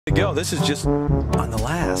To go. This is just on the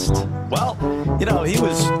last. Well, you know, he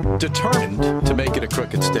was determined to make it a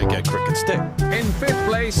crooked stick at crooked stick. In fifth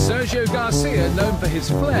place, Sergio Garcia, known for his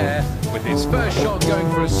flair, with his first shot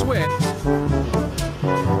going for a swing.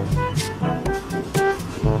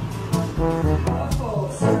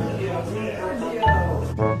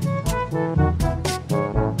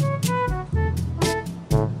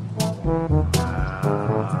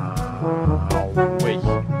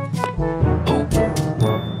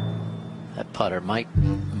 Putter might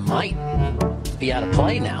be out of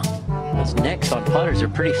play now. Those necks on putters are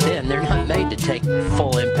pretty thin. They're not made to take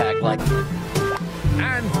full impact like.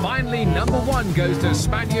 And finally, number one goes to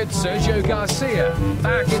Spaniard Sergio Garcia,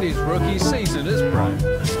 back in his rookie season as pro.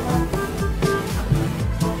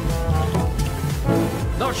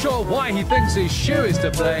 Not sure why he thinks his shoe is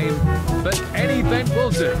to blame, but any bent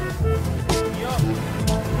will do.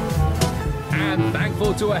 And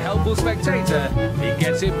thankful to a helpful spectator, he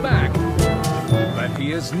gets it back. But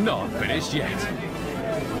he is not finished yet.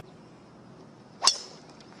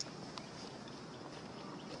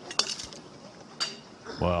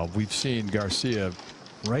 Well, we've seen Garcia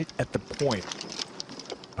right at the point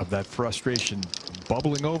of that frustration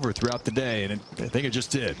bubbling over throughout the day, and I think it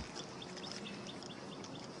just did.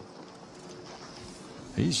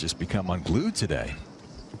 He's just become unglued today.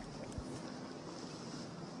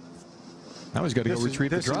 Now he's got to go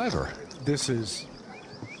retrieve the driver. This is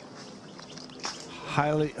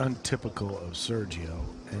highly untypical of Sergio,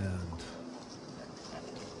 and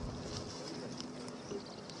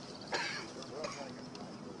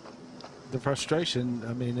the frustration,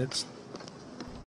 I mean, it's